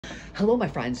Hello, my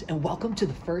friends, and welcome to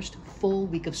the first full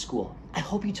week of school. I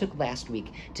hope you took last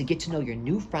week to get to know your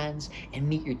new friends and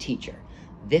meet your teacher.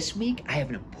 This week, I have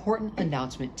an important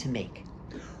announcement to make.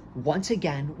 Once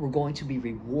again, we're going to be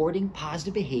rewarding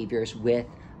positive behaviors with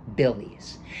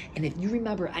Billies. And if you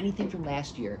remember anything from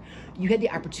last year, you had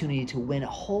the opportunity to win a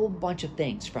whole bunch of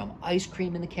things from ice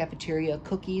cream in the cafeteria,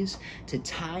 cookies, to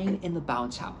time in the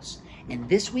bounce house. And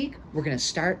this week, we're going to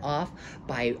start off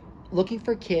by looking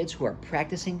for kids who are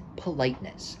practicing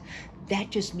politeness. That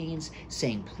just means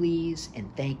saying please and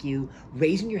thank you,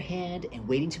 raising your hand and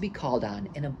waiting to be called on,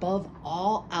 and above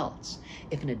all else,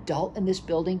 if an adult in this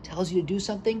building tells you to do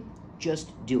something,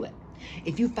 just do it.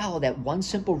 If you follow that one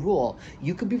simple rule,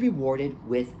 you could be rewarded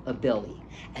with a Billy.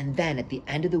 And then at the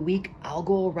end of the week, I'll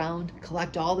go around,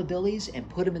 collect all the Billies, and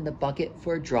put them in the bucket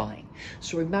for a drawing.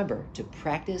 So remember to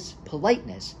practice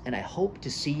politeness, and I hope to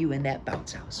see you in that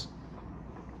bounce house.